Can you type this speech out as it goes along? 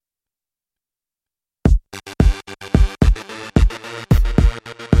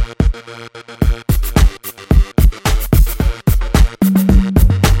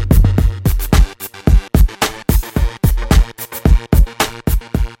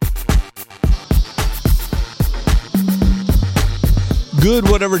Good,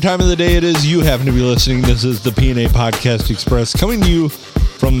 whatever time of the day it is you happen to be listening. This is the P&A Podcast Express coming to you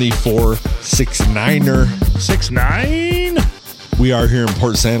from the 469er. 6'9"? We are here in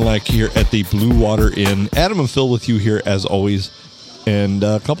Port Sanilac here at the Blue Water Inn. Adam and Phil with you here as always. And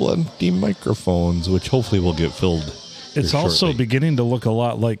a couple of empty microphones, which hopefully will get filled. It's also beginning to look a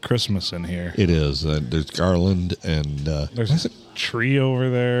lot like Christmas in here. It is. There's garland and... there's a tree over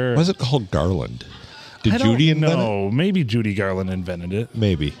there. Why is it called garland? Did Judy invent it? No, maybe Judy Garland invented it.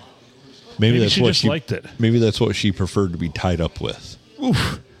 Maybe that's she what just liked it. Maybe that's what she preferred to be tied up with.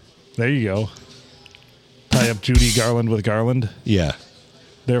 Oof. There you go. Tie up Judy Garland with Garland. Yeah.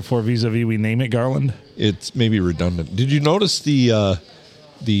 Therefore, vis-a-vis, we name it Garland. It's maybe redundant. Did you notice the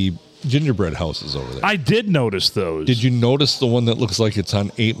gingerbread houses over there? I did notice those. Did you notice the one that looks like it's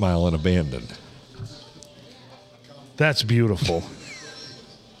on 8 Mile and abandoned? That's beautiful.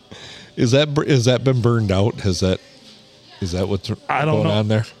 Is that been burned out? Is that what's going on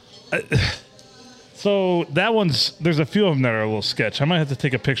there? So there's a few of them that are a little sketch. I might have to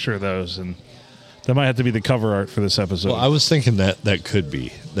take a picture of those, and that might have to be the cover art for this episode. Well, I was thinking that could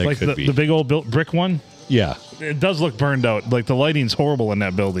be. That could be. The big old brick one? Yeah. It does look burned out. Like, the lighting's horrible in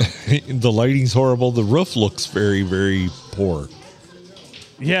that building. The lighting's horrible. The roof looks very, very poor.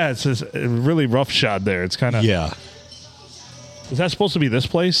 Yeah, it's a really rough shot there. It's kind of... Yeah. Is that supposed to be this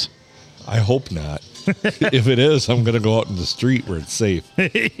place? I hope not. If it is, I'm going to go out in the street where it's safe.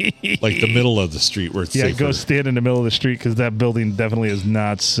 Like the middle of the street where it's safe. Yeah, go stand in the middle of the street because that building definitely is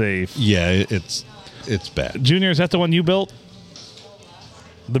not safe. Yeah, it's bad. Junior, is that the one you built?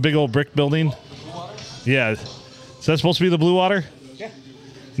 The big old brick building? Yeah. Is that supposed to be the Blue Water? Yeah.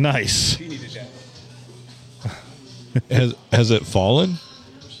 Nice. He needed that. Has it fallen?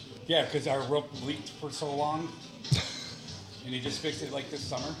 Yeah, because our rope leaked for so long. And he just fixed it like this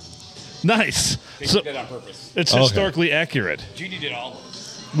summer. Nice. They did that on purpose. It's historically accurate. Judy did all of it.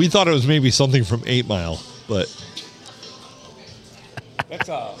 We thought it was maybe something from 8 Mile, but... That's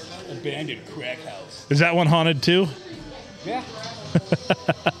a abandoned crack house. Is that one haunted too? Yeah.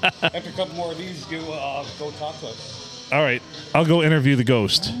 After a couple more of these, go talk to us. All right. I'll go interview the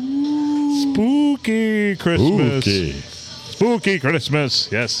ghost. Spooky Christmas. Spooky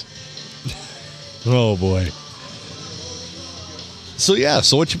Christmas. Yes. Oh, boy. So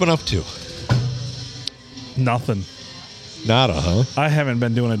what you been up to? Nothing. Nada, huh? I haven't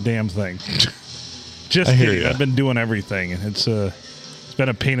been doing a damn thing. Just I hear kidding. ya. I've been doing everything. It's been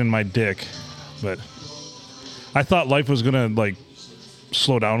a pain in my dick, but I thought life was gonna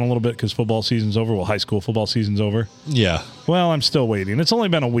slow down a little bit because football season's over. Well, high school football season's over. Yeah. Well, I'm still waiting. It's only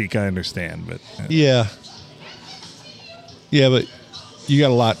been a week, I understand, but Yeah, but you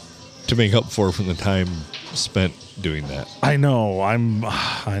got a lot to make up for from the time spent doing that. I know. I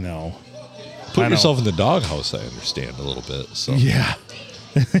know. Put yourself in the doghouse, I understand a little bit. So Yeah.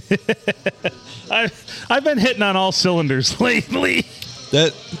 I've been hitting on all cylinders lately.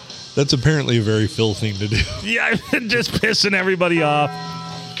 That's apparently a very Phil thing to do. Yeah, I've been just pissing everybody off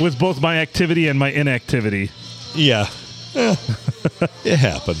with both my activity and my inactivity. Yeah. It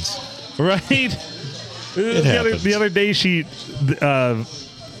happens. Right? happens. The other day,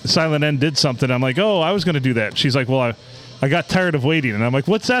 Silent N did something. I'm like, oh, I was going to do that. She's like, well, I got tired of waiting. And I'm like,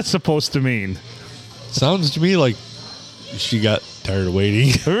 what's that supposed to mean? Sounds to me like she got tired of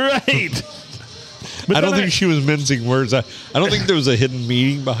waiting. Right. But I don't think she was mincing words. I don't think there was a hidden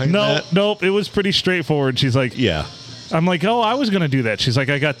meaning behind that. Nope. It was pretty straightforward. She's like, Yeah. I'm like, oh, I was going to do that. She's like,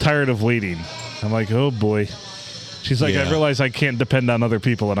 I got tired of waiting. I'm like, oh, boy. She's like, Yeah. I realize I can't depend on other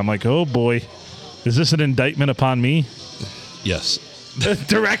people. And I'm like, oh, boy. Is this an indictment upon me? Yes.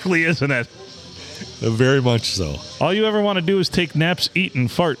 Directly, isn't it? Very much so. All you ever want to do is take naps, eat, and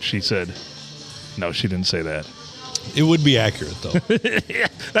fart, she said. No, she didn't say that. It would be accurate, though. Yeah,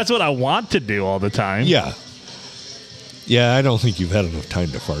 that's what I want to do all the time. Yeah. Yeah, I don't think you've had enough time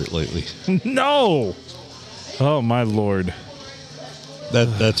to fart lately. No. Oh, my Lord.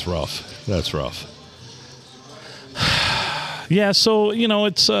 That's rough. That's rough. Yeah, so,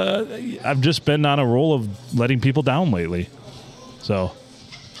 it's I've just been on a roll of letting people down lately. So,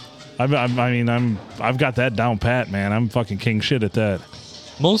 I've got that down pat, man. I'm fucking king shit at that.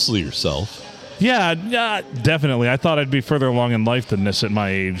 Mostly yourself. Yeah, definitely. I thought I'd be further along in life than this at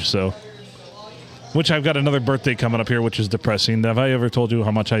my age, so. Which I've got another birthday coming up here, which is depressing. Have I ever told you how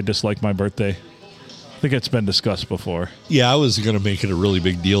much I dislike my birthday? I think it's been discussed before. Yeah, I was going to make it a really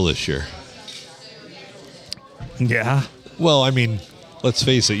big deal this year. Yeah. Well, I mean, let's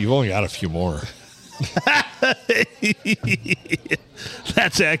face it, you've only got a few more.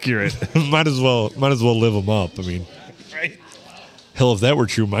 That's accurate. might as well live them up. I mean, Right. hell, if that were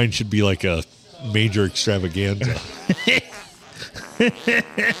true, mine should be like a major extravaganza.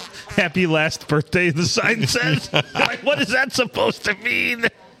 Happy last birthday, the sign says. Like, what is that supposed to mean?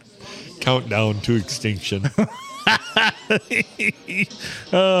 Countdown to extinction.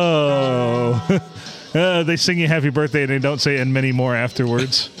 Oh. They sing you happy birthday and they don't say and many more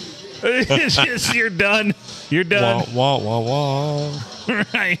afterwards. It's just, you're done. You're done. Wah, wah, wah, wah.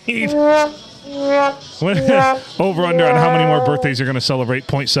 Right. Over under on how many more birthdays you're going to celebrate?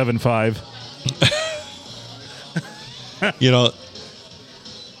 0.75. You know,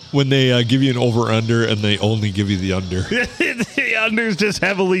 when they give you an over-under and they only give you the under. The under's just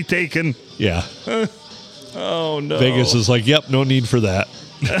heavily taken. Yeah. Oh, no. Vegas is like, yep, no need for that.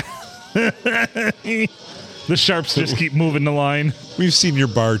 The sharps just keep moving the line. We've seen your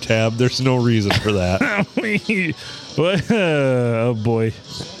bar tab. There's no reason for that. But, oh, boy.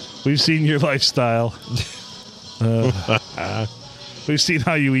 We've seen your lifestyle. We've seen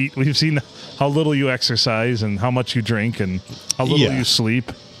how you eat. We've seen how little you exercise and how much you drink and how little you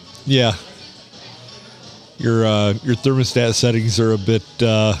sleep. Yeah. Your thermostat settings are a bit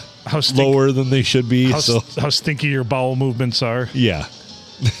lower than they should be. How stinky your bowel movements are. Yeah.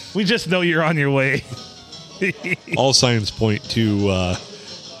 We just know you're on your way. All signs point to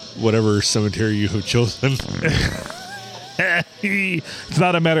whatever cemetery you have chosen. It's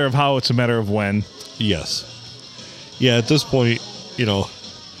not a matter of how, it's a matter of when. Yes. Yeah, at this point,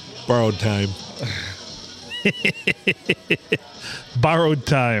 borrowed time. Borrowed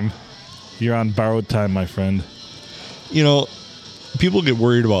time. You're on borrowed time, my friend. People get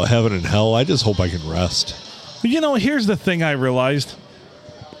worried about heaven and hell. I just hope I can rest. Here's the thing I realized.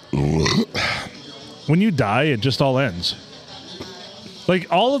 When you die, it just all ends.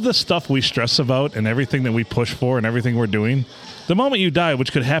 Like, all of the stuff we stress about and everything that we push for and everything we're doing, the moment you die,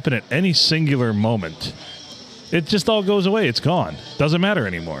 which could happen at any singular moment, it just all goes away. It's gone. Doesn't matter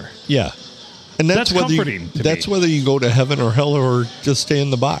anymore. Yeah. And that's comforting to me. That's whether you go to heaven or hell or just stay in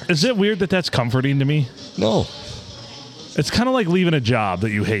the box. Is it weird that that's comforting to me? No. It's kind of like leaving a job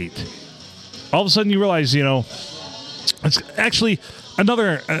that you hate. All of a sudden you realize, it's actually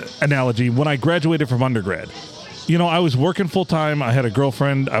another analogy. When I graduated from undergrad, I was working full-time. I had a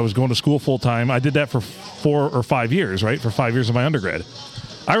girlfriend. I was going to school full-time. I did that for 4 or 5 years, right? For 5 years of my undergrad.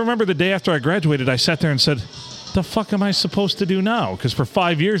 I remember the day after I graduated, I sat there and said, the fuck am I supposed to do now? Because for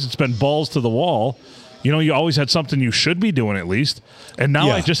 5 years, it's been balls to the wall. You always had something you should be doing at least. And now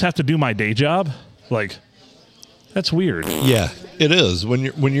I just have to do my day job. Like, that's weird. Yeah, it is. When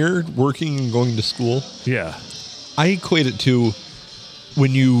you're working and going to school. Yeah. I equate it to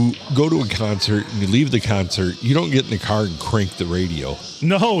when you go to a concert and you leave the concert, you don't get in the car and crank the radio.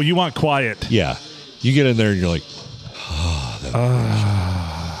 No, you want quiet. Yeah. You get in there and you're like,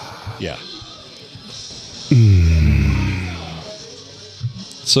 yeah.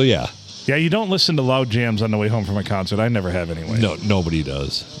 So, yeah. Yeah, you don't listen to loud jams on the way home from a concert. I never have anyway. No, nobody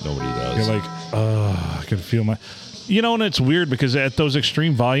does. Nobody does. You're like, I can feel my... and it's weird because at those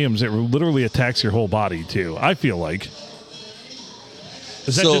extreme volumes, it literally attacks your whole body, too. I feel like.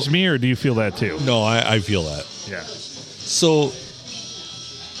 Is that just me, or do you feel that, too? No, I feel that. Yeah. So,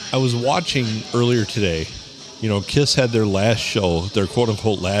 I was watching earlier today. Kiss had their last show, their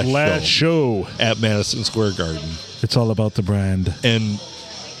quote-unquote last show at Madison Square Garden. It's all about the brand. And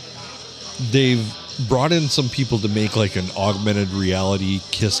they've brought in some people to make like an augmented reality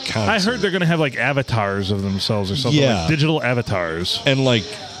Kiss concert. I heard they're going to have like avatars of themselves or something. Yeah. Like digital avatars. And like,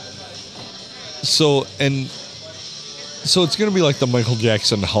 so it's going to be like the Michael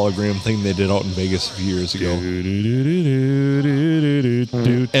Jackson hologram thing they did out in Vegas a few years ago.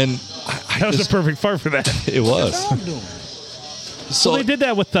 And that was a perfect part for that. It was. So they did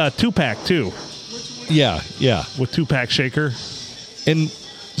that with Tupac too. Yeah. With Tupac Shaker. And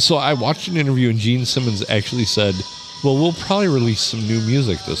so I watched an interview and Gene Simmons actually said, well, we'll probably release some new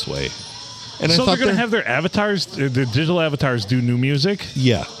music this way. And so I thought they're going to have their avatars, their digital avatars do new music?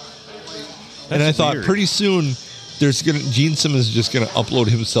 Yeah. And I thought pretty soon Gene Simmons is just going to upload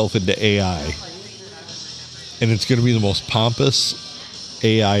himself into AI. And it's going to be the most pompous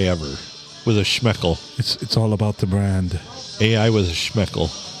AI ever with a schmeckle. It's all about the brand. AI with a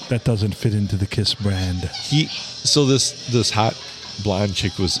schmeckle. That doesn't fit into the Kiss brand. So this hot blonde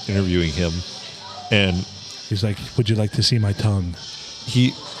chick was interviewing him, and he's like, would you like to see my tongue?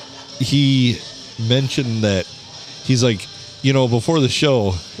 He mentioned that he's like, before the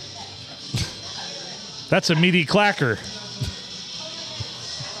show, that's a meaty clacker.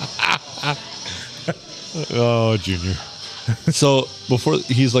 Oh, Junior. So before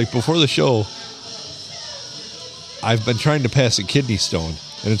the show, I've been trying to pass a kidney stone,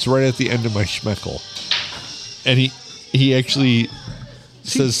 and it's right at the end of my schmeckle. And he actually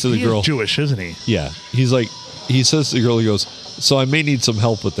says to the girl, he's Jewish, isn't he? Yeah. He says to the girl, he goes, So I may need some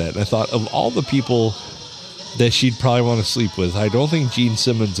help with that. And I thought of all the people that she'd probably want to sleep with, I don't think Gene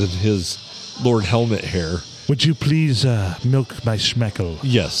Simmons and his Lord Helmet hair. Would you please milk my schmeckle?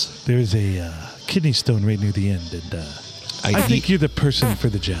 Yes. There's a kidney stone right near the end, and I think you're the person for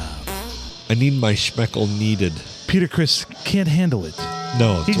the job. I need my schmeckle kneaded. Peter Criss can't handle it.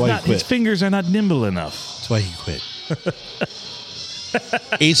 No, that's why he quit. His fingers are not nimble enough. That's why he quit.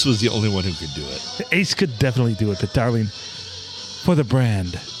 Ace was the only one who could do it. Ace could definitely do it, but darling, for the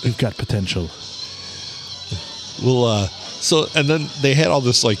brand, we've got potential. Well, so, and then they had all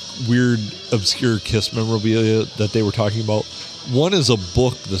this like weird, obscure Kiss memorabilia that they were talking about. One is a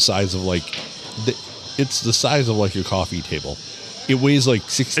book the size of like, it's the size of like a coffee table. It weighs like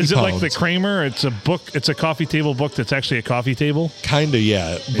 60 pounds. Is it like the Kramer? It's a book. It's a coffee table book that's actually a coffee table? Kind of,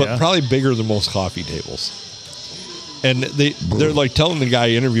 yeah. But probably bigger than most coffee tables. And they're like telling the guy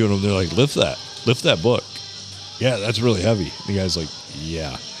interviewing him, they're like, lift that book. Yeah, that's really heavy. The guy's like,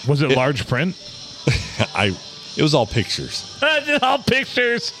 yeah. Was it large print? It was all pictures. All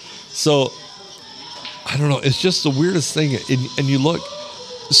pictures. So, I don't know. It's just the weirdest thing. And you look.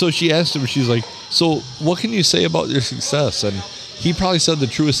 So she asked him, she's like, so what can you say about your success? And he probably said the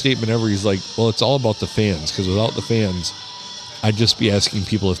truest statement ever. He's like, well, it's all about the fans. Because without the fans, I'd just be asking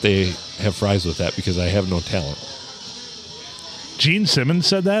people if they have fries with that because I have no talent. Gene Simmons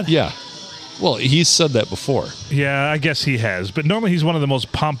said that? Yeah. Well, he's said that before. Yeah, I guess he has. But normally he's one of the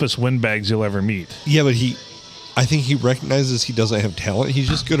most pompous windbags you'll ever meet. Yeah, but I think he recognizes he doesn't have talent. He's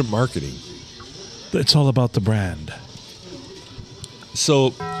just good at marketing. It's all about the brand.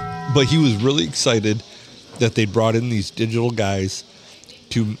 So, but he was really excited that they brought in these digital guys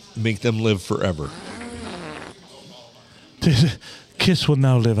to make them live forever. Kiss will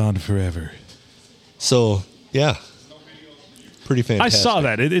now live on forever. So, yeah. Pretty fantastic. I saw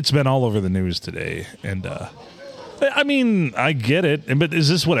that. It's been all over the news today. And, I mean, I get it. But is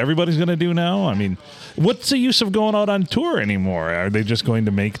this what everybody's going to do now? I mean, what's the use of going out on tour anymore? Are they just going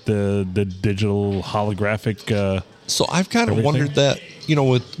to make the digital holographic... So I've kind of wondered that,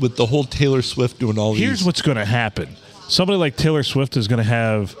 with the whole Taylor Swift doing all these... Here's what's going to happen. Somebody like Taylor Swift is going to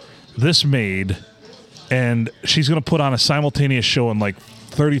have this made, and she's going to put on a simultaneous show in like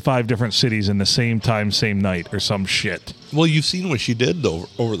 35 different cities in the same time, same night, or some shit. Well, you've seen what she did, though,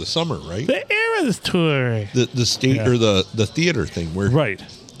 over the summer, right? The Eras Tour. The state, or the theater thing. Where right.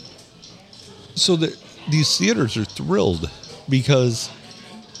 So these theaters are thrilled because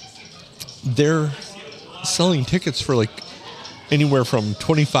they're selling tickets for like anywhere from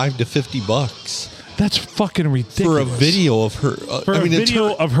 $25 to $50. That's fucking ridiculous. For a video of her.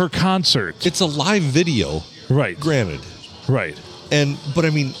 Video of her concert. It's a live video. Right. Granted. Right. But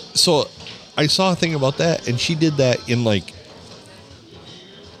I mean, so I saw a thing about that, and she did that in like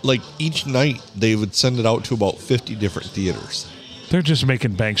each night they would send it out to about 50 different theaters. They're just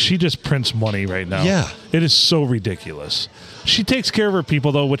making bank. She just prints money right now. Yeah. It is so ridiculous. She takes care of her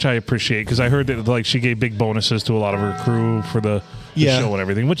people, though, which I appreciate, because I heard that she gave big bonuses to a lot of her crew for the show and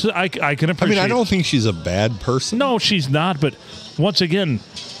everything, which I can appreciate. I mean, I don't think she's a bad person. No, she's not, but once again,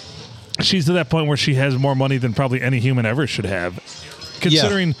 she's to that point where she has more money than probably any human ever should have.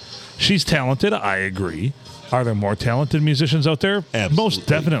 Considering she's talented, I agree. Are there more talented musicians out there? Absolutely. Most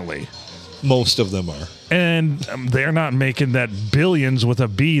definitely. Most of them are. And they're not making that billions with a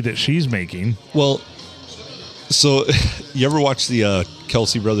B that she's making. Well, so you ever watch the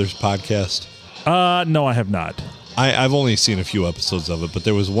Kelsey Brothers podcast? No, I have not. I've only seen a few episodes of it, but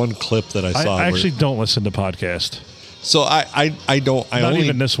there was one clip that I saw. I actually don't listen to podcasts. So I don't. Not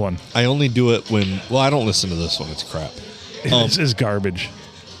even this one. I only do it when. Well, I don't listen to this one. It's crap. This is garbage.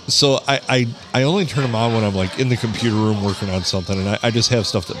 So I only turn them on when I'm like in the computer room working on something, and I just have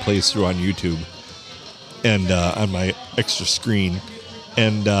stuff that plays through on YouTube and on my extra screen.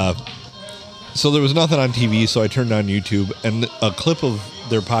 And so there was nothing on TV, so I turned on YouTube, and a clip of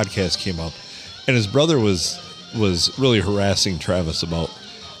their podcast came up, and his brother was really harassing Travis about,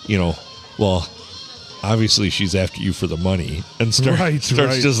 well, obviously she's after you for the money, and starts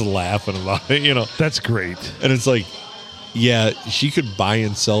just laughing about it, That's great. And it's like, yeah, she could buy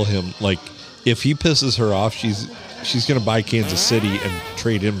and sell him. Like, if he pisses her off, she's going to buy Kansas City and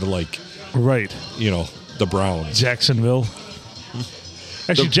trade him to the Browns. Jacksonville.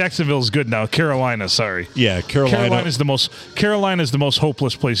 Actually, Jacksonville's good now. Carolina, sorry. Yeah, Carolina's the most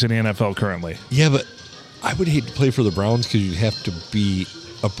hopeless place in the NFL currently. Yeah, but I would hate to play for the Browns because you'd have to be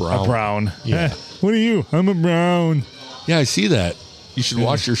a Brown. A Brown. Yeah. What are you? I'm a Brown. Yeah, I see that. You should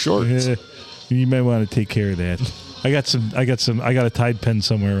wash your shorts. You might want to take care of that. I got a Tide pen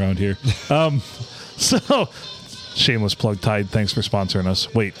somewhere around here. So shameless plug, Tide. Thanks for sponsoring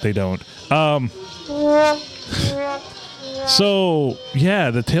us. Wait, they don't. So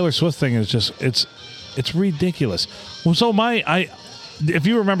yeah, the Taylor Swift thing is just it's ridiculous. Well, so if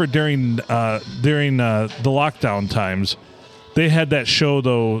you remember during the lockdown times, they had that show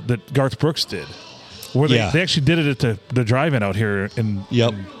though that Garth Brooks did, where they actually did it at the drive-in out here in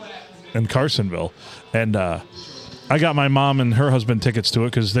Carsonville, and I got my mom and her husband tickets to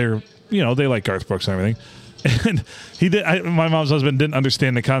it because they're they like Garth Brooks and everything. And my mom's husband didn't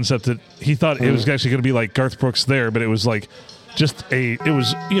understand the concept that he thought it was actually going to be like Garth Brooks there, but it was like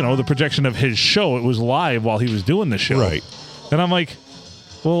the projection of his show. It was live while he was doing the show. Right. And I'm like,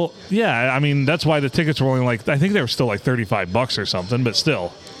 well, yeah, I mean, that's why the tickets were only like, I think they were still like $35 or something, but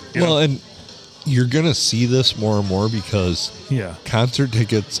still. Well, and you're going to see this more and more because concert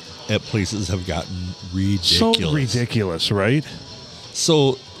tickets at places have gotten ridiculous. So ridiculous, right?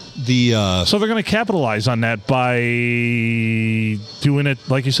 So so they're going to capitalize on that by doing it,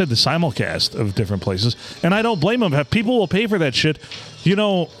 like you said, the simulcast of different places. And I don't blame them. People will pay for that shit.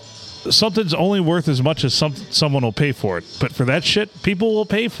 Something's only worth as much as someone will pay for it. But for that shit, people will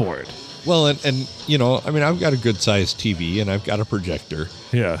pay for it. Well, and I mean, I've got a good-sized TV, and I've got a projector.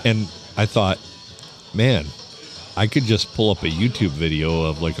 Yeah. And I thought, man, I could just pull up a YouTube video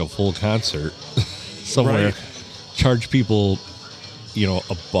of, like, a full concert somewhere, right. charge people,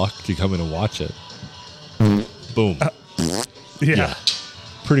 $1 to come in and watch it. Boom. Yeah.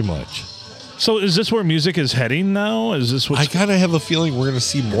 Pretty much. So is this where music is heading now? Is this what I kind of have a feeling we're going to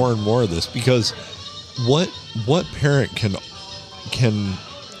see more and more of this because what parent can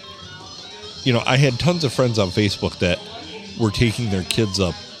I had tons of friends on Facebook that were taking their kids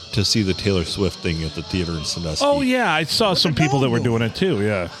up to see the Taylor Swift thing at the theater in Sandusky. Oh yeah, I saw some people that were doing it too,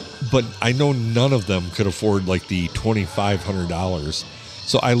 yeah. But I know none of them could afford like the $2,500.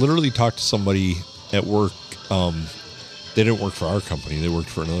 So I literally talked to somebody at work. They didn't work for our company. They worked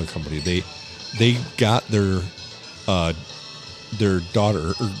for another company. They got their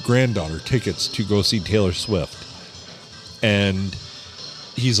daughter or granddaughter tickets to go see Taylor Swift. And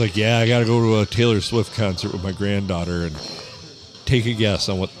he's like, yeah, I got to go to a Taylor Swift concert with my granddaughter and take a guess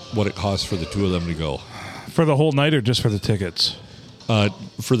on what it costs for the two of them to go. For the whole night or just for the tickets?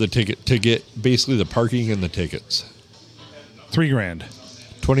 For the ticket, to get basically the parking and the tickets. $3,000.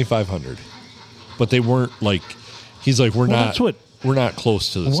 $2,500. But they weren't like, he's like, we're not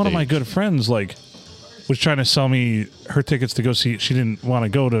close to the One stage. of my good friends was trying to sell me her tickets to go see. She didn't want to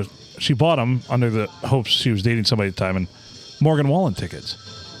go to. She bought them under the hopes she was dating somebody at the time, and Morgan Wallen tickets.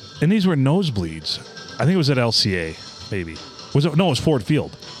 And these were nosebleeds. I think it was at LCA, maybe. Was it? No, it was Ford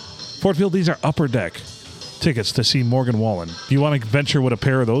Field. Ford Field. These are upper deck tickets to see Morgan Wallen. Do you want to venture what a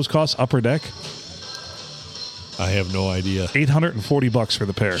pair of those costs? Upper deck. I have no idea. $840 for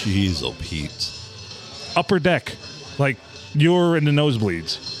the pair. Jeez, oh Pete. Upper deck, like you're in the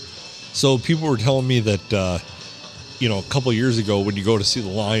nosebleeds. So people were telling me that a couple of years ago when you go to see the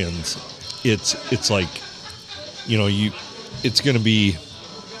Lions, it's like, it's going to be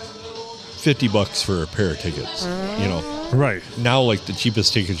 $50 for a pair of tickets. Right now, like the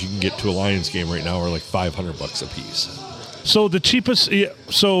cheapest tickets you can get to a Lions game right now are like $500 a piece. So the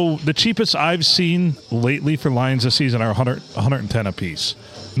cheapest I've seen lately for Lions this season are $110 a piece.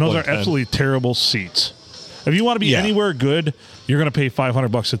 And those are absolutely terrible seats. If you want to be anywhere good, you're going to pay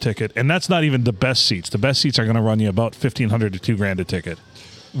 $500 a ticket, and that's not even the best seats. The best seats are going to run you about $1,500 to $2,000 a ticket.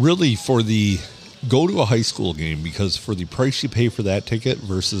 Really, go to a high school game, because for the price you pay for that ticket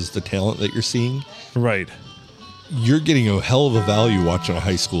versus the talent that you're seeing, right, you're getting a hell of a value watching a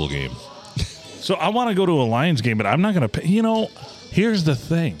high school game. So I want to go to a Lions game, but I'm not going to pay. Here's the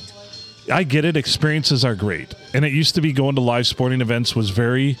thing. I get it. Experiences are great. And it used to be going to live sporting events was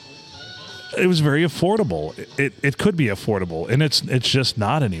very affordable. It could be affordable, and it's just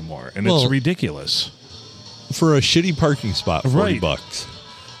not anymore. And it's ridiculous. For a shitty parking spot, $40.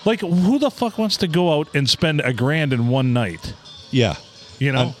 Like, who the fuck wants to go out and spend $1,000 in one night? Yeah.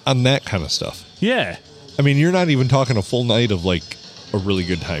 On that kind of stuff. Yeah. I mean, you're not even talking a full night of like a really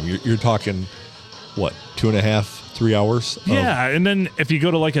good time. You're talking, what, 2.5, 3 hours? Yeah, and then if you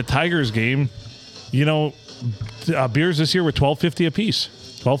go to like a Tigers game, beers this year were $12.50 a piece.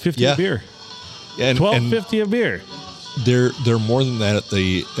 $12.50 a beer. Yeah, $12.50 a beer. They're more than that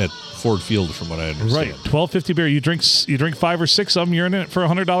at Ford Field, from what I understand. Right, $12.50 beer. You drink 5 or 6 of them, you're in it for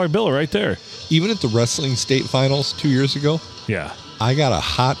 $100 bill right there. Even at the wrestling state finals 2 years ago, yeah, I got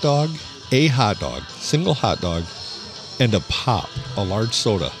single hot dog, and a pop, a large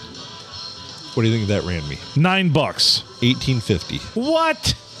soda. What do you think that ran me? $9. $18.50.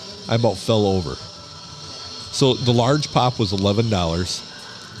 What? I about fell over. So the large pop was $11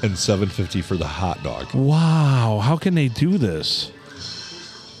 and $7.50 for the hot dog. Wow, how can they do this?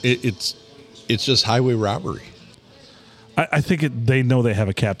 It's just highway robbery. I think they know they have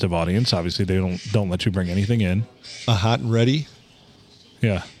a captive audience. Obviously, they don't let you bring anything in. A hot and ready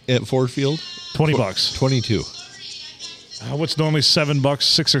Yeah, at Ford Field? $20. 22. What's normally $7,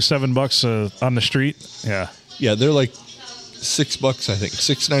 $6 or $7 on the street? Yeah. Yeah, they're like $6, I think.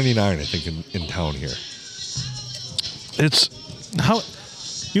 $6.99, I think, in town here. It's how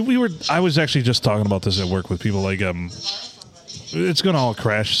I was actually just talking about this at work with people. Like, it's going to all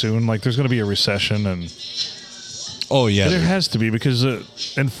crash soon. Like, there's going to be a recession, and Oh, yeah. there has to be, because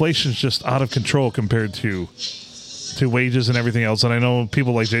inflation's just out of control compared to wages and everything else. And I know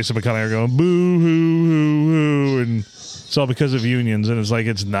people like Jason McConnell are going, boo, hoo, hoo, hoo, and it's all because of unions. And it's like,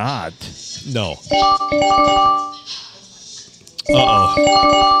 it's not. No.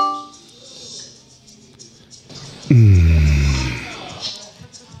 Uh-oh.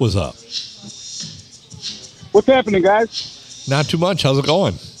 What's up? What's happening, guys? Not too much. How's it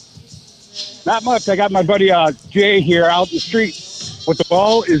going? Not much. I got my buddy Jay here out in the street. But the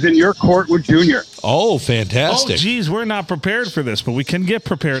ball is in your court with Junior. Oh, fantastic. Oh, geez, we're not prepared for this, but we can get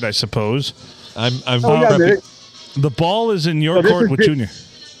prepared, I suppose. I'm Nick. The ball is in your court with Junior.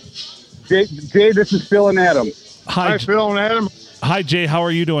 Jay, this is Phil and Adam. Hi, Phil and Adam. Hi, Jay. How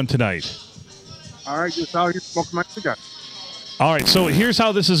are you doing tonight? All right, just out here smoking my cigar. All right, so here's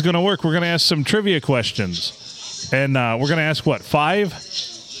how this is going to work. We're going to ask some trivia questions. And we're going to ask, what, five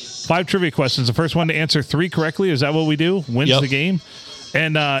trivia questions. The first one to answer 3 correctly, is that what we do? Wins Yep. the game.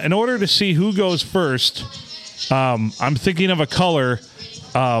 And in order to see who goes first, I'm thinking of a color.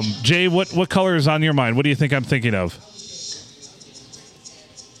 Jay, what color is on your mind? What do you think I'm thinking of?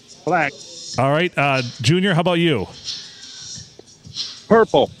 Black. All right, Junior, how about you?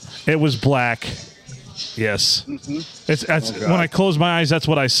 Purple. It was black. Yes. That's when I closed my eyes, that's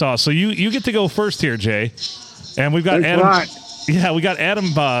what I saw. So you get to go first here, Jay. And we've got Thanks Adam. a lot. Yeah, we got Adam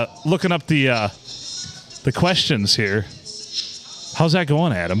looking up the questions here. How's that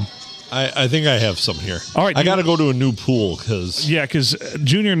going, Adam? I think I have some here. All right, I got to go to a new pool because because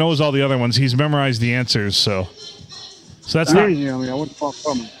Junior knows all the other ones. He's memorized the answers, so that's not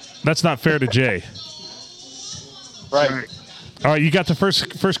that's not fair to Jay. Right. All right, you got the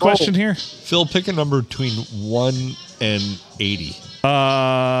first question here. Phil, pick a number between 1 and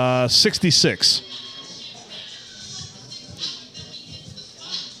 80. 66.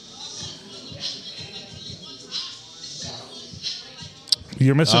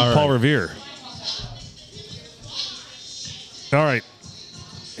 You're missing All Paul right. Revere. All right.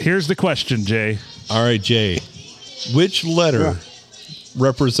 Here's the question, Jay. All right, Jay. Which letter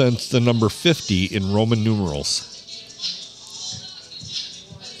represents the number 50 in Roman numerals?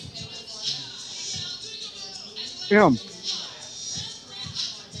 M.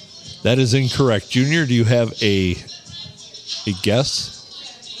 That is incorrect. Junior, do you have a guess?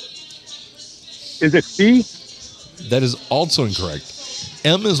 Is it C? That is also incorrect.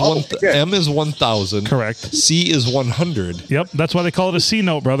 M is okay. M is 1,000. Correct. C is 100, Yep, that's why they call it a C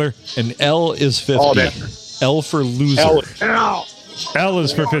note, brother. and L is 50. Oh, that's- L for loser. L. L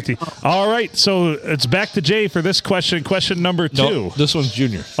is for 50. All right, so it's back to Jay for this question. Question number 2. No, this one's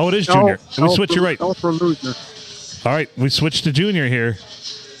Junior. Oh, it is Junior. We switch you right. No for loser. All right, we switched to Junior here.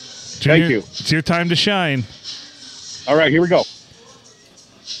 Junior, Thank you. It's your time to shine. All right, here we go.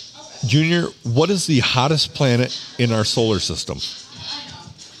 Junior, what is the hottest planet in our solar system?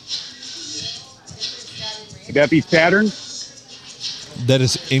 Would that be Saturn? That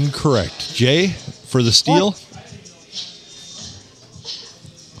is incorrect. Jay, for the steal?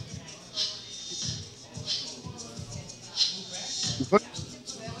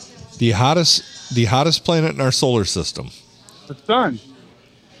 The hottest planet in our solar system. The sun.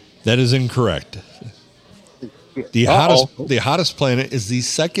 That is incorrect. The hottest planet is the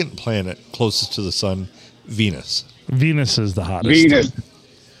second planet closest to the sun, Venus. Venus is the hottest. Venus.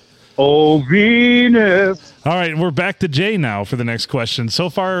 Oh, Venus. All right, we're back to Jay now for the next question. So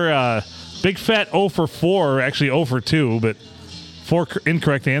far, big fat 0 for 4, actually 0 for 2, but 4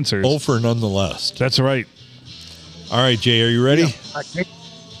 incorrect answers. Oh, for nonetheless. That's right. All right, Jay, are you ready? I can't-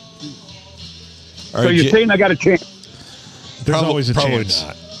 All So right, you're Jay- saying I got a chance? There's always a probably chance.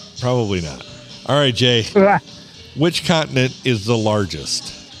 not. Probably not. All right, Jay. Which continent is the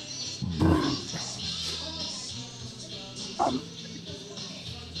largest?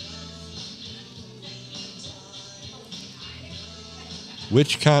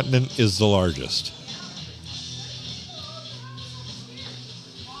 Which continent is the largest?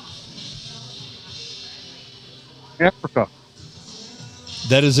 Africa.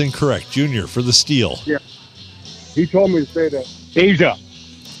 That is incorrect. Junior, for the steal. Yeah. He told me to say that. Asia.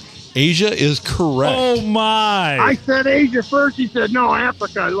 Asia is correct. Oh, my. I said Asia first. He said, no,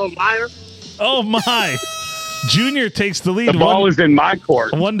 Africa, you little liar. Oh, my. Junior takes the lead. The ball is in my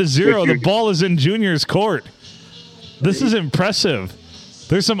court. 1-0. The ball is in Junior's court. This is impressive.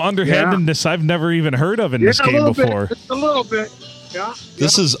 There's some underhandedness I've never even heard of in this game before. Just a little bit. Yeah.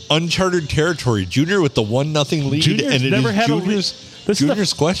 This is uncharted territory. Junior with the 1-0 lead, Junior's and it never is had a lead.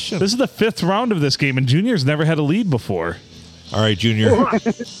 Junior's question. This is the 5th round of this game, and Junior's never had a lead before. All right, Junior.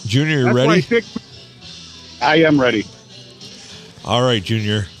 Junior, you ready? I am ready. All right,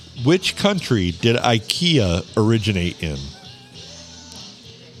 Junior. Which country did IKEA originate in?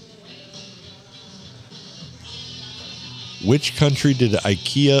 Which country did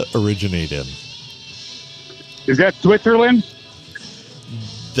IKEA originate in? Is that Switzerland?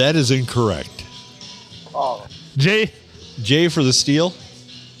 That is incorrect. Oh, Jay? Jay for the steal?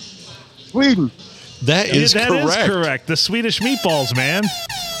 Sweden. That is correct. That is correct. The Swedish meatballs, man.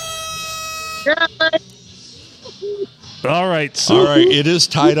 All right. So All right, it is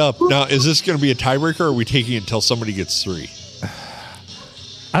tied up. Now, is this going to be a tiebreaker, or are we taking it until somebody gets 3?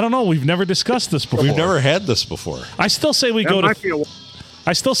 I don't know. We've never discussed this before. We've never had this before. I still say we That go might to. be a-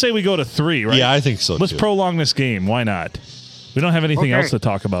 I still say we go to 3. Right? Yeah, I think so, Let's too. prolong this game. Why not? We don't have anything Okay. else to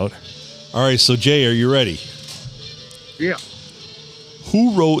talk about. All right, so Jay, are you ready? Yeah.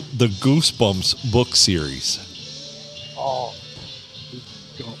 Who wrote the Goosebumps book series? Oh.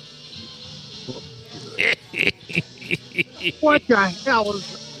 What the hell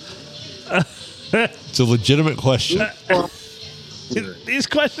is It's a legitimate question. These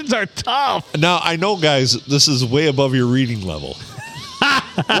questions are tough. Now, I know, guys, this is way above your reading level.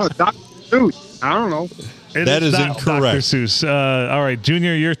 no, Dr. Seuss? I don't know. That is not incorrect. Dr. Seuss. All right,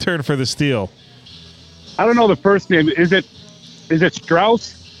 Junior, your turn for the steal. I don't know the first name. Is it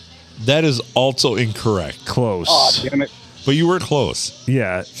Strauss? That is also incorrect. Close. Oh, damn it. But you were close.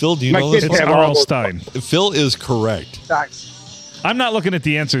 Yeah, Phil, do you My know kids this it's one? have all R.L. those- Stein. Phil is correct. I'm not looking at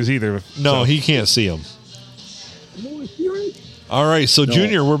the answers either. No, so- he can't see them. All right, so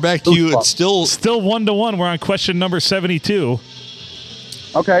Junior, we're back to you. It's still Still 1-1. We're on question number 72.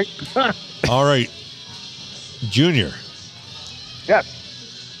 Okay. all right. Junior, Yes.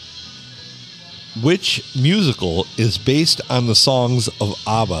 which musical is based on the songs of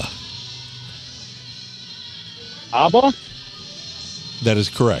ABBA? ABBA? That is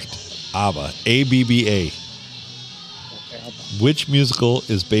correct. ABBA. A-B-B-A. Which musical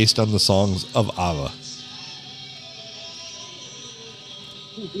is based on the songs of ABBA?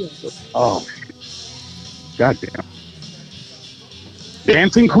 Oh. Goddamn.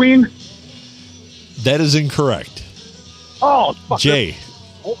 Dancing Queen? That is incorrect. Oh, fuck. Jay,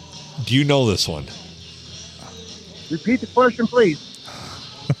 do you know this one? Repeat the question, please.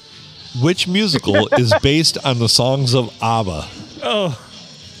 Which musical is based on the songs of ABBA? Oh,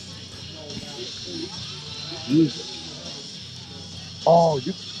 Oh,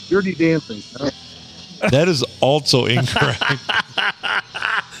 you dirty dancing. That is also incorrect.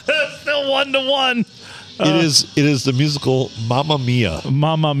 still 1-1. It is the musical Mamma Mia.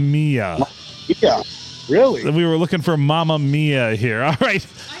 Mamma Mia. Yeah. Really? We were looking for Mamma Mia here. All right.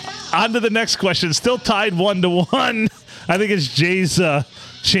 On to the next question. Still tied 1-1. I think it's Jay's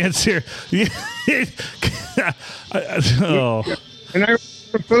chance here. Oh. And I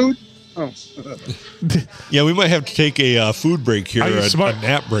for food? Oh. Yeah, we might have to take a food break here, Are you a smart?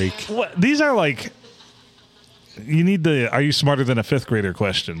 nap break. What? These are like, you need the, are you smarter than a 5th grader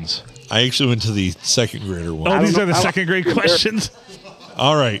questions? I actually went to the second grader one. Oh, these know. are the 2nd grade questions?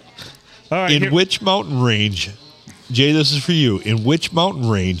 All right. All right. In here- which mountain range, Jay, this is for you. In which mountain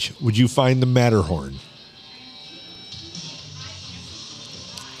range would you find the Matterhorn?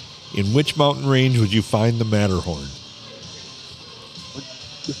 In which mountain range would you find the Matterhorn?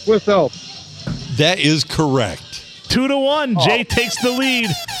 The Swiss Alps. That is correct. 2-1. Jay takes the lead.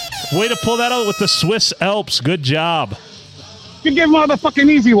 Way to pull that out with the Swiss Alps. Good job. You give him all the fucking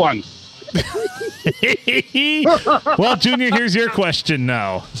easy one. Well, Junior, here's your question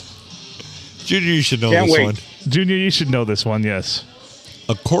now. Junior, you should know Can't this wait. one. Junior, you should know this one, yes.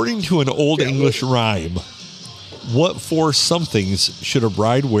 According to an old English rhyme, what 4 somethings should a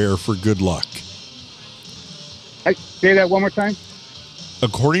bride wear for good luck? Hey, say that one more time.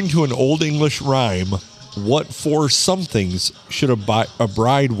 According to an old English rhyme, what 4 somethings should a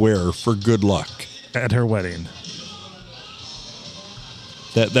bride wear for good luck? At her wedding.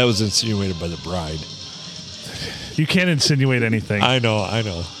 That was insinuated by the bride. You can't insinuate anything. I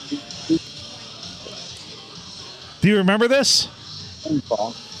know. Do you remember this?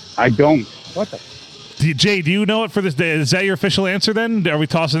 I don't. What the? Jay, do you know it for this day? Is that your official answer then? Are we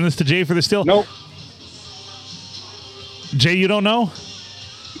tossing this to Jay for the steal? Nope. Jay, you don't know?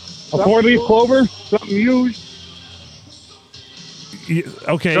 A 4-leaf clover? Something used?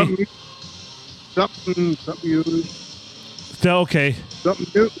 Okay. Something- Something used. Okay. Something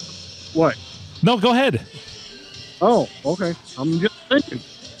new. What? No, go ahead. Oh, okay. I'm just thinking.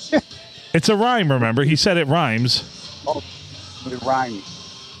 It's a rhyme, remember? He said it rhymes. Oh, it rhymes.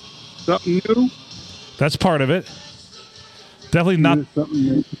 Something new. That's part of it. Definitely not Something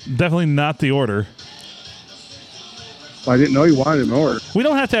new. definitely not the order. I didn't know you wanted an order. We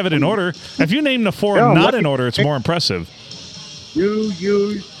don't have to have it in order. If you name the four Yeah, not lucky- in order, it's more impressive. You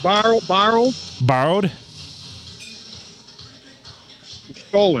used, borrowed, Borrowed?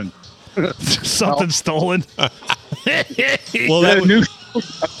 stolen. Something stolen. Well, The new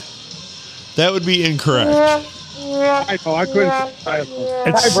that would be incorrect. I know. I couldn't.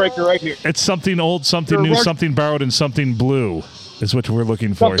 It's, tiebreaker right here. it's something old, something new, something borrowed, and something blue is what we're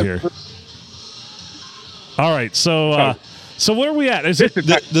looking for here. All right, so where are we at? Is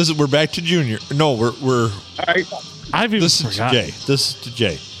it? We're back to Junior. No, we're. I've even This is to forgotten. Jay. This is to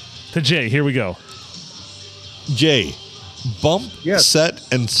Jay. To Jay, here we go. Jay, bump, Yes. set,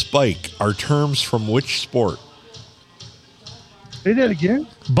 and spike are terms from which sport? Say that again.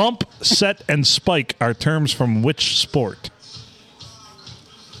 Bump, set, and spike are terms from which sport?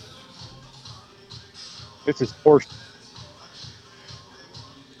 This is horse.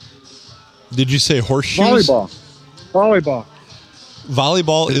 Did you say horseshoes? Volleyball.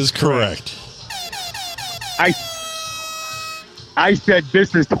 Volleyball is correct. I said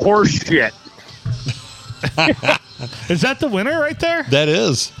this is horse shit. Is that the winner right there? That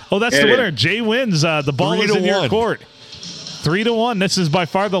is. Oh, that's It the is. winner. Jay wins. The ball is in your 3-1. court. 3-1. This is by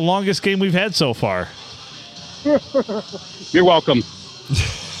far the longest game we've had so far. You're welcome.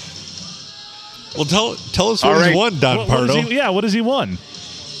 Well, tell us All what right. he's won, Don What Pardo. has he won?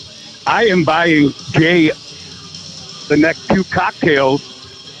 I am buying Jay the next 2 cocktails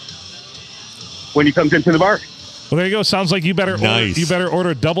when he comes into the bar. Well, there you go. Sounds like you better Nice.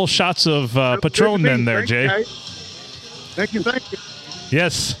 order double shots of Patron then there, Jay. Thank you.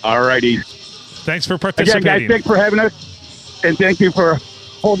 Yes. All righty. Thanks for Again, participating. guys, thanks for having us. And thank you for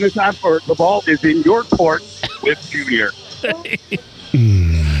holding this on for the ball is in your court with Junior.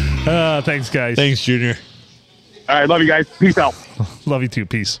 Thanks, guys. Thanks, Junior. All right, love you guys. Peace out. Love you too.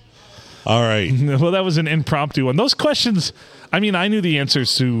 Peace. All right. Well, that was an impromptu one. Those questions, I mean, I knew the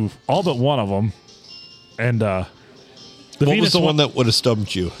answers to all but one of them. And the What Venus was the one that would have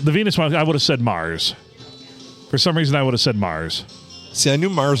stumped you? The Venus one, I would have said Mars. For some reason, I would have said Mars. See, I knew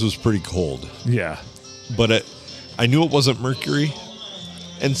Mars was pretty cold, Yeah. but I knew it wasn't Mercury.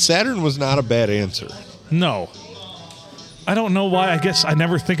 And Saturn was not a bad answer. No. I don't know why. I guess I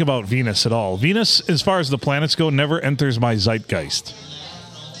never think about Venus at all. Venus, as far as the planets go, never enters my zeitgeist.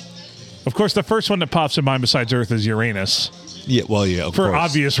 Of course, the first one that pops in mind besides Earth is Uranus. Yeah, well, yeah, of For course.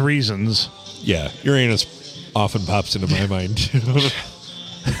 obvious reasons. Yeah, Uranus often pops into my mind.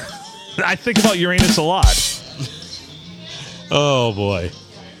 I think about Uranus a lot. Oh, boy.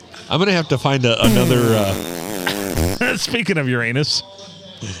 I'm going to have to find another... Speaking of Uranus.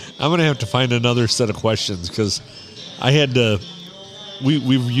 I'm going to have to find another set of questions because I had to...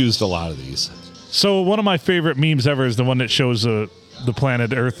 We've used a lot of these. So one of my favorite memes ever is the one that shows the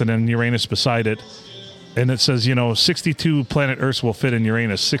planet Earth and then Uranus beside it. And it says, 62 planet Earths will fit in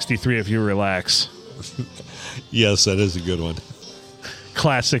Uranus, 63 if you relax. Yes, that is a good one.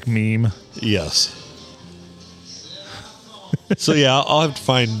 Classic meme. Yes. So yeah, I'll have to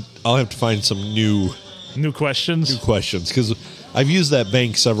find some new questions because I've used that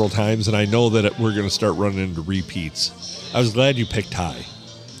bank several times and I know that we're going to start running into repeats. I was glad you picked high.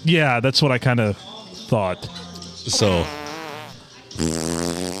 Yeah, that's what I kind of thought. So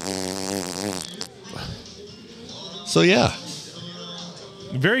yeah,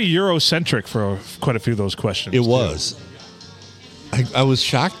 very Eurocentric for quite a few of those questions. it was. I was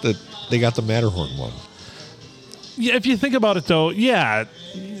shocked that they got the Matterhorn one. Yeah, if you think about it, though, yeah,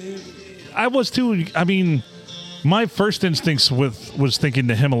 I was too. I mean, my first instincts was thinking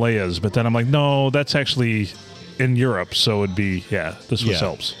the Himalayas, but then I'm like, no, that's actually in Europe, so it'd be this was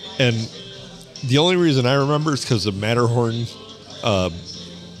helps. And the only reason I remember is because the Matterhorn,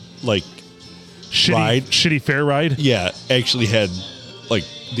 shitty fair ride. Yeah, actually had like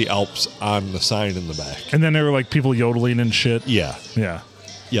the Alps on the sign in the back. And then there were like people yodeling and shit. Yeah.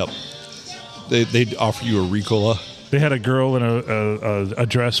 Yep. They'd offer you a Ricola. They had a girl in a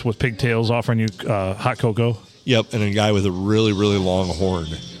dress with pigtails offering you hot cocoa. Yep, and a guy with a really, really long horn.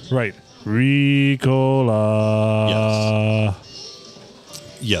 Right. Ricola.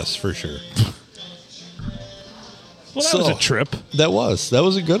 Yes, for sure. Well, that was a trip. That was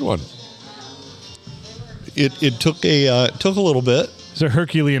a good one. It took a little bit. It's a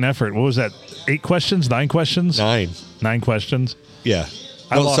Herculean effort. What was that? 8 questions? 9 questions? 9 questions. Yeah.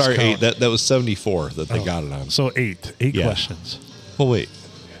 I lost sorry, count. 8. That was 74 that they got it on. So 8 Yeah. questions. Well, wait.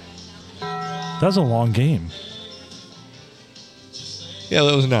 That was a long game. Yeah,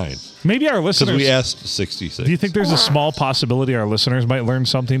 that was 9. Maybe our Because listeners. we asked 66. Do you think there's a small possibility our listeners might learn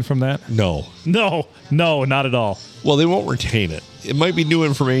something from that? No. No, not at all. Well, they won't retain it. It might be new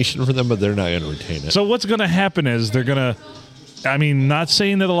information for them, but they're not going to retain it. So what's going to happen is they're going to. I mean, not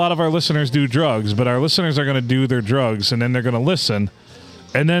saying that a lot of our listeners do drugs, but our listeners are going to do their drugs, and then they're going to listen,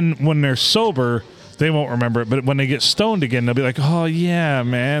 and then when they're sober, they won't remember it. But when they get stoned again, they'll be like, "Oh yeah,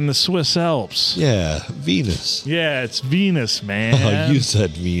 man, the Swiss Alps." Yeah, Venus. Yeah, it's Venus, man. Oh, you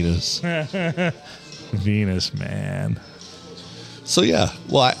said Venus. Venus, man. So yeah,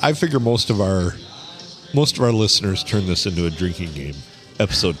 well, I figure most of our listeners turn this into a drinking game.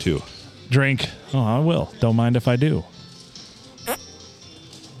 Episode 2. Drink. Oh, I will. Don't mind if I do.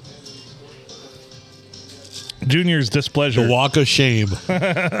 Junior's displeasure. The walk of shame.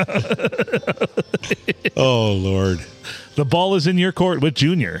 Oh Lord. The ball is in your court with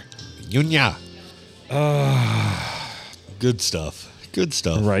Junior. Yunya. Good stuff. Good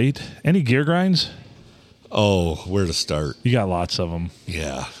stuff. Right. Any gear grinds? Oh, where to start? You got lots of them.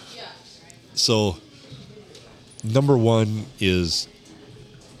 Yeah. So, number 1 is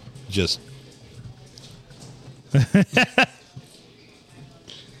just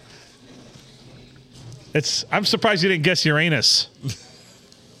I'm surprised you didn't guess Uranus.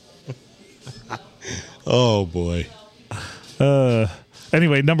 oh boy.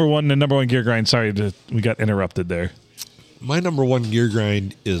 Anyway, number one gear grind. Sorry, we got interrupted there. My number 1 gear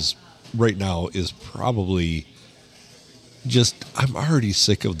grind is right now is probably just I'm already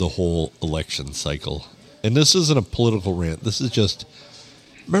sick of the whole election cycle. And this isn't a political rant. This is just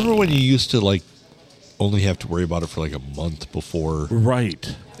remember when you used to like only have to worry about it for like a month before.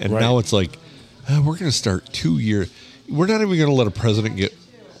 Right. And now it's like we're going to start 2 years. We're not even going to let a president get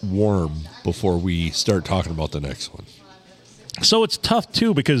warm before we start talking about the next one. So it's tough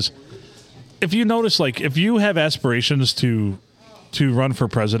too because if you notice, like if you have aspirations to run for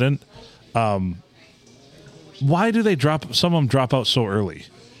president, why do they some of them drop out so early?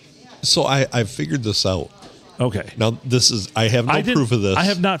 So I figured this out. Okay. Now I have no proof of this. I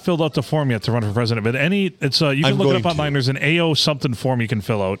have not filled out the form yet to run for president, but you can look it up online. There's an AO something form you can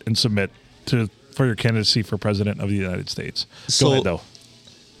fill out and submit for your candidacy for president of the United States. Go ahead, though.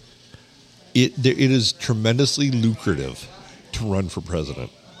 It is tremendously lucrative to run for president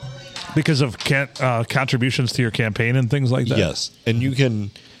because of contributions to your campaign and things like that. Yes, and you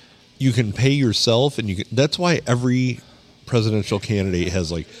can pay yourself, and that's why every presidential candidate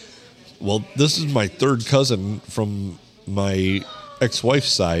has like, well, this is my third cousin from my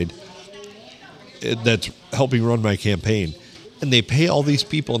ex-wife's side that's helping run my campaign. And they pay all these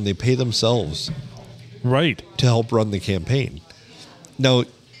people and they pay themselves right to help run the campaign. Now,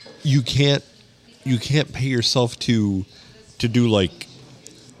 you can't pay yourself to do like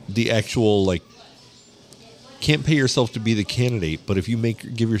the actual like can't pay yourself to be the candidate, but if you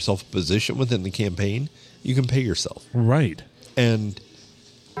give yourself a position within the campaign, you can pay yourself. Right. And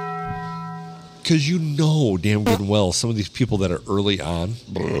because damn good and well, some of these people that are early on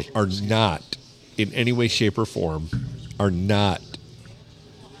are not in any way, shape, or form are not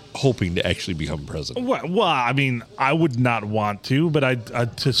hoping to actually become president. Well, I mean, I would not want to,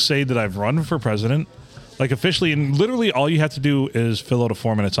 but to say that I've run for president, like officially, and literally all you have to do is fill out a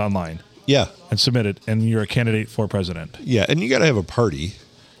form and it's online. Yeah. And submit it, and you're a candidate for president. Yeah, and you got to have a party.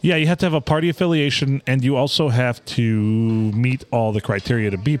 Yeah, you have to have a party affiliation, and you also have to meet all the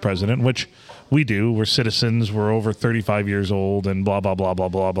criteria to be president, which we do. We're citizens. We're over 35 years old, and blah, blah, blah, blah,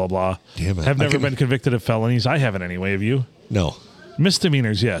 blah, blah, blah. Damn it. Have never been convicted of felonies. I haven't anyway. Have you? No.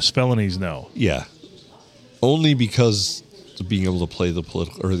 Misdemeanors, yes. Felonies, no. Yeah. Only because of being able to play the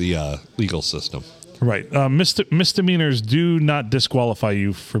political or the legal system. Right. Misdemeanors do not disqualify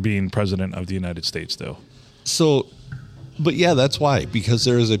you for being president of the United States, though. So, but yeah, that's why. Because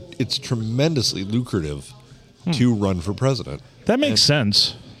it's tremendously lucrative to run for president. That makes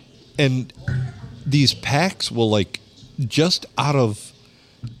sense. And these PACs will like just out of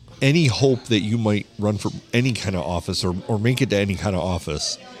any hope that you might run for any kind of office or make it to any kind of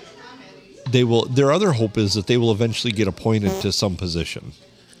office, their other hope is that they will eventually get appointed to some position.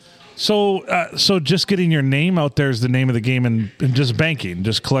 So just getting your name out there is the name of the game, and just banking,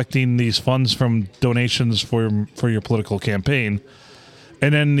 just collecting these funds from donations for your political campaign,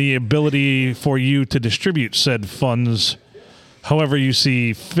 and then the ability for you to distribute said funds however you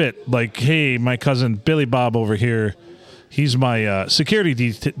see fit. Like, hey, my cousin Billy Bob over here, he's my security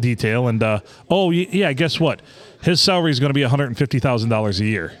detail, and guess what? His salary is going to be $150,000 a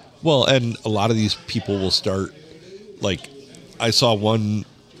year. Well, and a lot of these people will start like I saw one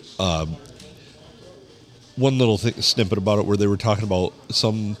little snippet about it where they were talking about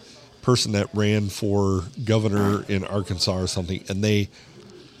some person that ran for governor in Arkansas or something, and they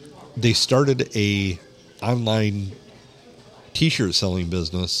started a online T-shirt selling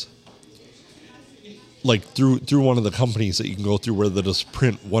business, like through one of the companies that you can go through where they just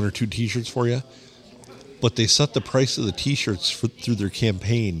print 1 or 2 T-shirts for you. But they set the price of the T-shirts through their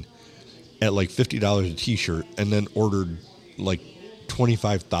campaign at like $50 a T-shirt, and then ordered like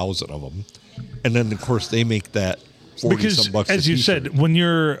 25,000 of them, and then of course they make that 40 some bucks. As you said, when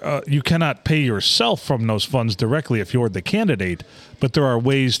you're you cannot pay yourself from those funds directly if you're the candidate, but there are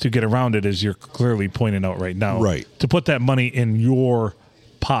ways to get around it, as you're clearly pointing out right now. Right. To put that money in your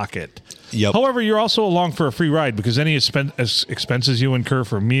pocket. Yep. However, you're also along for a free ride because any expenses you incur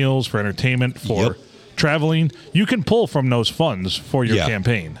for meals, for entertainment, for traveling, you can pull from those funds for your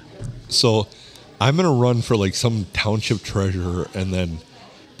campaign. So I'm going to run for like some township treasurer and then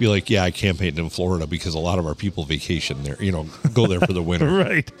be like, yeah, I campaigned in Florida because a lot of our people vacation there, go there for the winter.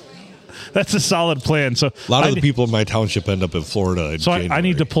 Right. That's a solid plan. So a lot of the people in my township end up in Florida. So I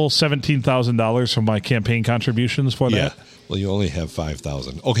need to pull $17,000 from my campaign contributions for that. Yeah. Well, you only have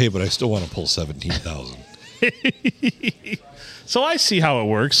 5,000. Okay, but I still want to pull 17,000. So I see how it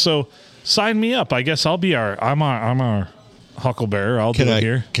works. So sign me up. I guess I'm our huckleberry. I'll do it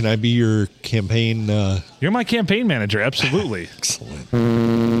here. Can I be your campaign? You're my campaign manager. Absolutely. Excellent.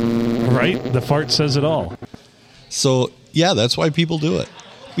 Right? The fart says it all. So, yeah, that's why people do it.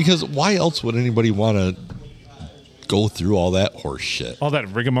 Because why else would anybody want to go through all that horse shit? All that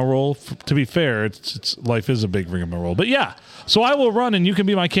rigmarole. To be fair, it's life is a big rigmarole. But yeah, so I will run and you can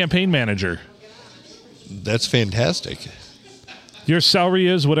be my campaign manager. That's fantastic. Your salary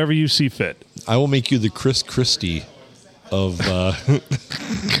is whatever you see fit. I will make you the Chris Christie of...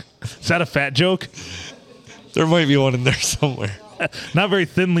 Is that a fat joke? There might be one in there somewhere. Not very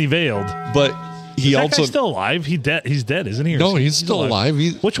thinly veiled. But he is that also... guy still alive? He's dead, isn't he? No, he's still alive.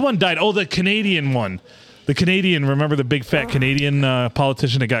 Which one died? Oh, the Canadian one. The Canadian, remember the big fat Canadian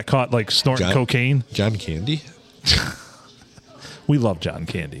politician that got caught like snorting cocaine? John Candy? We love John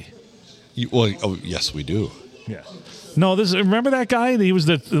Candy. Yes, we do. Yeah. No, remember that guy? He was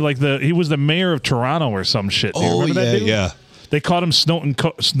the mayor of Toronto or some shit. Do you remember that dude? Yeah. They caught him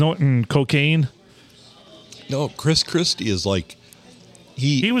snorting cocaine. No, Chris Christie is like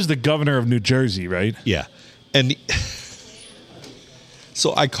he was the governor of New Jersey, right? Yeah. And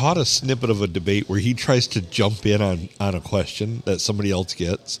so I caught a snippet of a debate where he tries to jump in on a question that somebody else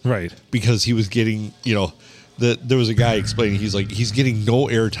gets. Right. Because he was getting, there was a guy explaining, he's getting no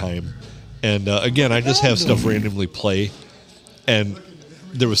airtime. And again, I just have stuff randomly play. And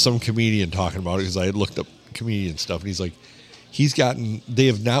there was some comedian talking about it because I had looked up comedian stuff. And he's like, they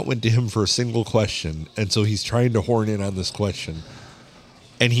have not went to him for a single question. And so he's trying to horn in on this question.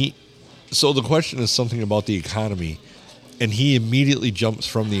 And so the question is something about the economy. And he immediately jumps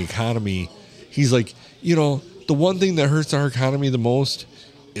from the economy. He's like, the one thing that hurts our economy the most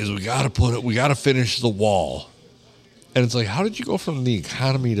is we got to finish the wall. And it's like, how did you go from the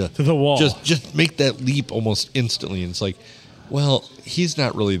economy to the wall? Just make that leap almost instantly. And it's like, well, he's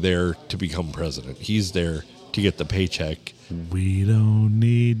not really there to become president. He's there to get the paycheck. We don't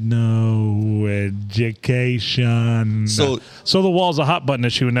need no education. So the wall's a hot button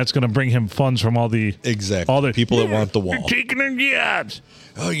issue, and that's going to bring him funds from all the people that want the wall. You're taking their jobs.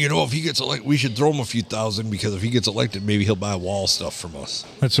 Oh, if he gets elected, we should throw him a few thousand because if he gets elected, maybe he'll buy wall stuff from us.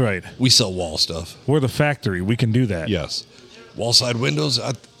 That's right. We sell wall stuff. We're the factory. We can do that. Yes. Wall side windows,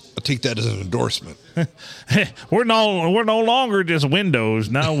 I take that as an endorsement. We're no longer just windows.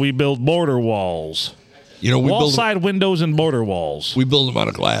 Now we build border walls. Wall side windows and border walls. We build them out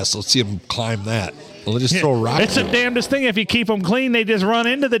of glass. Let's see them climb that. Well, just throw a rock. It's the damnedest thing. If you keep them clean, they just run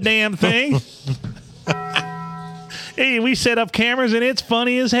into the damn thing. Hey, we set up cameras and it's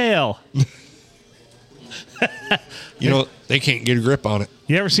funny as hell. They can't get a grip on it.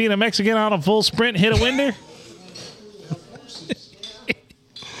 You ever seen a Mexican on a full sprint hit a window?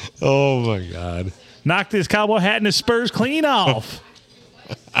 Oh, my God. Knocked his cowboy hat and his spurs clean off.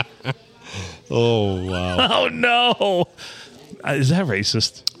 Oh, wow. Oh, no. Is that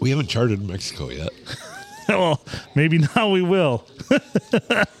racist? We haven't charted Mexico yet. Well, maybe now we will.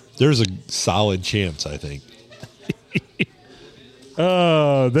 There's a solid chance, I think.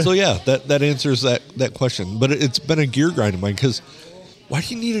 So, yeah, that answers that question. But it's been a gear grind of mine because why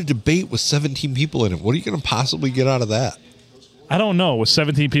do you need a debate with 17 people in it? What are you going to possibly get out of that? I don't know. With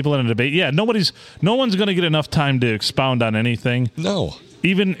 17 people in a debate, yeah, no one's going to get enough time to expound on anything. No.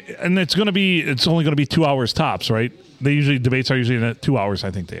 And it's only going to be 2 hours tops, right? Debates are usually 2 hours,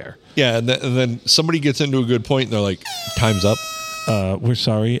 I think they are. Yeah, and then somebody gets into a good point and they're like, time's up. we're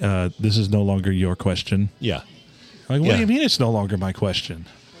sorry. This is no longer your question. Yeah. Like, what Yeah. do you mean it's no longer my question?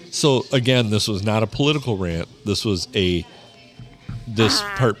 So again, this was not a political rant. This was this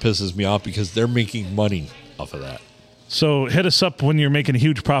part pisses me off because they're making money off of that. So hit us up when you're making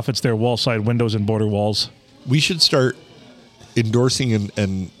huge profits there, wall side windows and border walls. We should start endorsing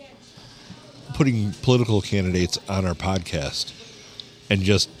and putting political candidates on our podcast and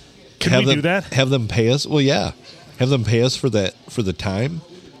just Can we do that? Have them pay us. Well, yeah. Have them pay us for the time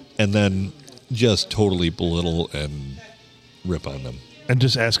and then just totally belittle and rip on them. And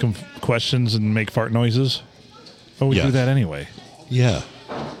just ask them questions and make fart noises? Or we Yeah. do that anyway. Yeah.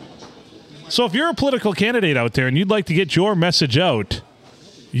 So if you're a political candidate out there and you'd like to get your message out,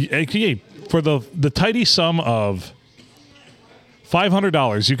 for the tidy sum of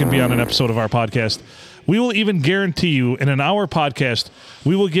 $500, you can be on an episode of our podcast. We will even guarantee you in an hour podcast,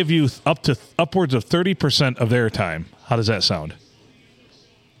 we will give you upwards of 30% of their time. How does that sound?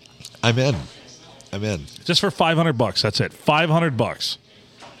 I'm in. Just for $500. That's it. $500.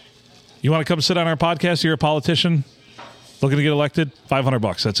 You want to come sit on our podcast? You're a politician looking to get elected?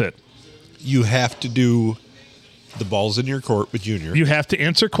 $500. That's it. You have to do the balls in your court with Junior. You have to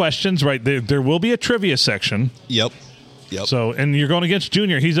answer questions, right? There will be a trivia section. Yep. So, and you're going against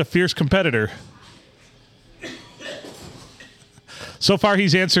Junior. He's a fierce competitor. So far,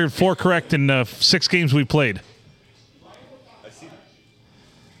 he's answered 4 correct in 6 games we played.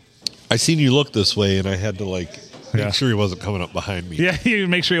 I seen you look this way, and I had to make Yeah. sure he wasn't coming up behind me. Yeah, you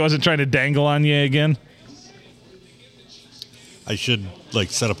make sure he wasn't trying to dangle on you again. I should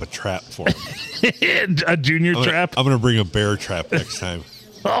set up a trap for him. A Junior trap. I'm gonna bring a bear trap next time.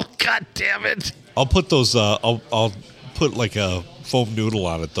 Oh, God damn it. I'll put those. I'll put a foam noodle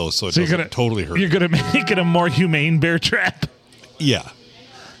on it though, so it doesn't totally hurt. You're going to make it a more humane bear trap. Yeah.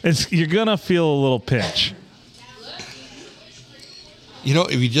 You're going to feel a little pinch.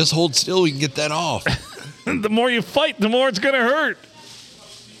 If you just hold still, we can get that off. The more you fight, the more it's going to hurt.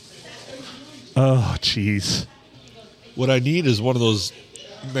 Oh, jeez. What I need is one of those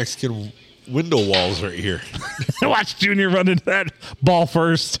Mexican window walls right here. Watch Junior run into that ball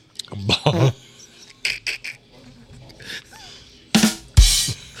first.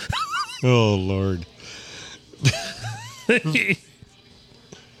 Oh, Lord.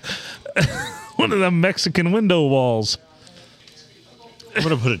 One of the Mexican window walls. I'm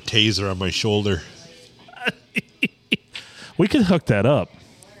going to put a taser on my shoulder. We could hook that up.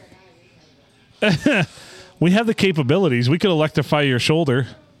 We have the capabilities. We could electrify your shoulder.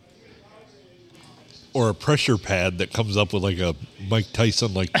 Or a pressure pad that comes up with a Mike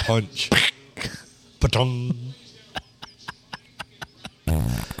Tyson punch. Patong.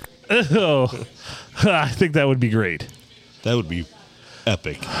 Oh, I think that would be great. That would be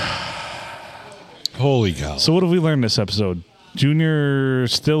epic. Holy cow. So what have we learned this episode? Junior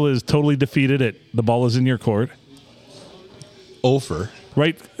still is totally defeated. The ball is in your court. Over.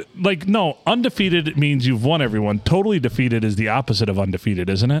 Right? No, undefeated means you've won everyone. Totally defeated is the opposite of undefeated,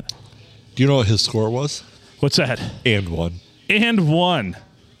 isn't it? Do you know what his score was? What's that? And one. And one.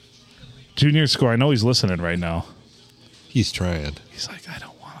 Junior's score. I know he's listening right now. He's trying. He's like, I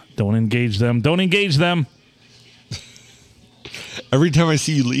don't want to. Don't engage them. Don't engage them. Every time I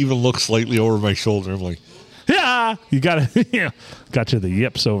see you even look slightly over my shoulder, I'm like, Yeah. You got to. Got you the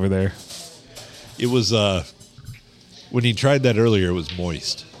yips over there. it was, when he tried that earlier, it was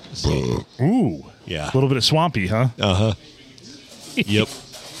moist. So, Ooh. yeah. A little bit of swampy, huh? Uh-huh. Yep.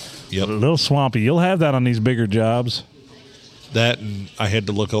 A little swampy. You'll have that on these bigger jobs. That, and I had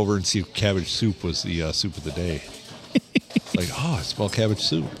to look over and see if cabbage soup was the soup of the day. I smell cabbage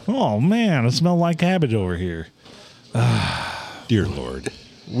soup. Oh, man. It smells like cabbage over here. Dear Lord.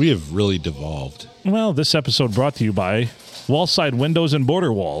 We have really devolved. Well, this episode brought to you by Wallside Windows and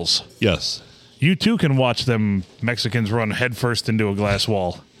Border Walls. Yes. You too can watch them Mexicans run headfirst into a glass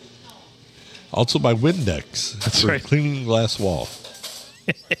wall. Also by Windex. That's for right. Cleaning glass wall.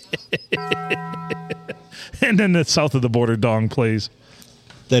 And then the south of the border dong plays.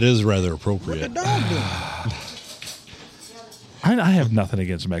 That is rather appropriate. I have nothing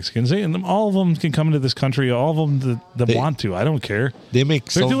against Mexicans. All of them can come into this country. All of them that They- want to. I don't care. They make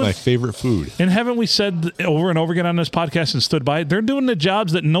They're some of doing- my favorite food. And haven't we said over and over again on this podcast and stood by it? They're doing the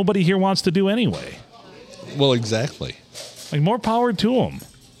jobs that nobody here wants to do anyway. Well, exactly. More power to them.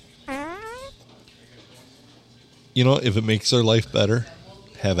 If it makes their life better,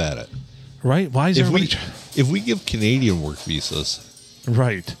 have at it. Right? Why is everybody... If we give Canadian work visas,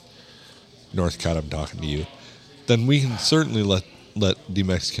 Right. Northcott, I'm talking to you, then we can certainly let the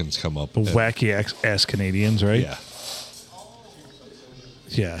Mexicans come up. The wacky ass Canadians, right? Yeah.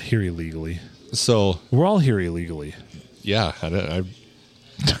 Yeah, here illegally. So We're all here illegally. Yeah,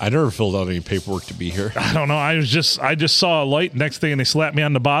 I never filled out any paperwork to be here. I don't know. I just saw a light. Next thing, and they slapped me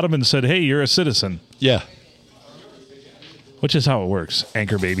on the bottom and said, "Hey, you're a citizen." Yeah. Which is how it works.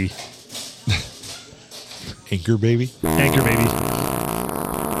 Anchor baby. Anchor baby? Anchor baby.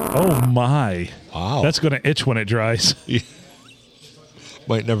 Oh, my. Wow. That's going to itch when it dries.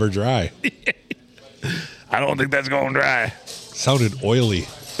 Might never dry. I don't think that's going to dry. Sounded oily.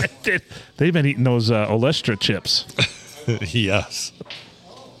 They've been eating those Olestra chips. Yes.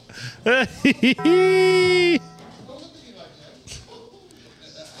 What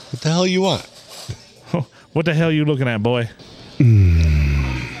the hell you want? What the hell are you looking at, boy?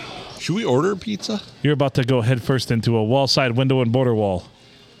 Should we order pizza? You're about to go head first into a wall side window and border wall.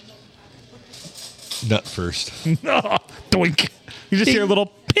 Nut first. Doink. You just hear a little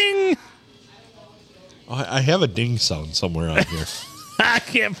ping. Oh, I have a ding sound somewhere on here. I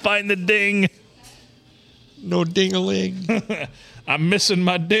can't find the ding. No ding-a-ling. I'm missing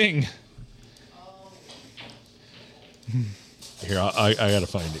my ding. Here, I got to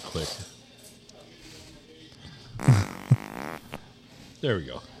find it quick. There we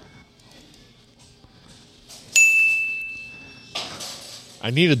go. I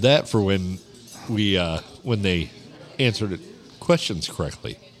needed that for when they answered questions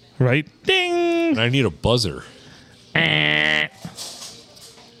correctly. Right? Ding! And I need a buzzer.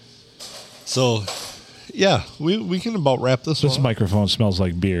 So, yeah, we can about wrap this This one up. microphone smells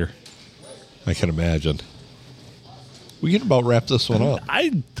like beer. I can imagine. We can about wrap this one up.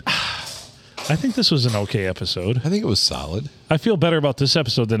 I think this was an okay episode. I think it was solid. I feel better about this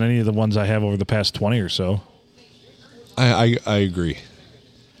episode than any of the ones I have over the past 20 or so. I agree.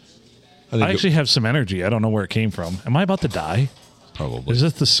 I actually have some energy. I don't know where it came from. Am I about to die? Probably. Is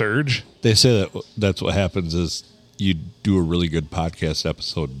this the surge? They say that's what happens is you do a really good podcast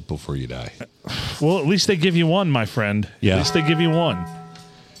episode before you die. Well, at least they give you one, my friend. Yeah. At least they give you one.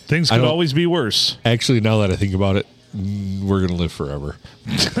 Things could always be worse. Actually, now that I think about it, we're going to live forever.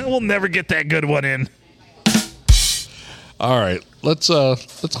 We'll never get that good one in. All right. Let's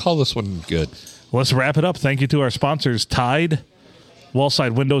call this one good. Let's wrap it up. Thank you to our sponsors, Tide,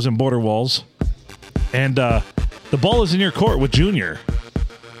 Wallside Windows and Border Walls. And the ball is in your court with Junior.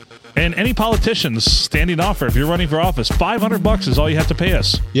 And any politicians standing offer, if you're running for office, $500 is all you have to pay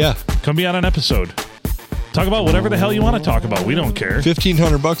us. Yeah. Come be on an episode. Talk about whatever the hell you want to talk about. We don't care.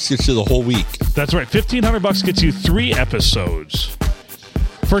 $1,500 gets you the whole week. That's right. $1,500 gets you 3 episodes.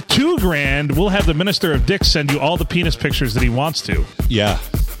 For $2,000, we'll have the Minister of Dick send you all the penis pictures that he wants to. Yeah.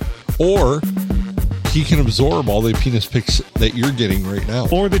 Or he can absorb all the penis pics that you're getting right now.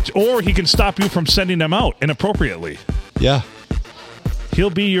 Or he can stop you from sending them out inappropriately. Yeah. He'll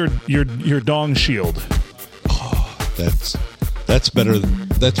be your dong shield. Oh, that's better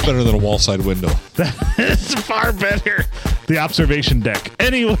than a wall side window. That's far better. The observation deck.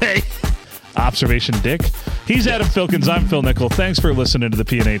 Anyway, observation dick. He's Adam Filkins. I'm Phil Nickel. Thanks for listening to the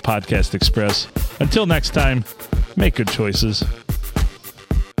P&A Podcast Express. Until next time, make good choices.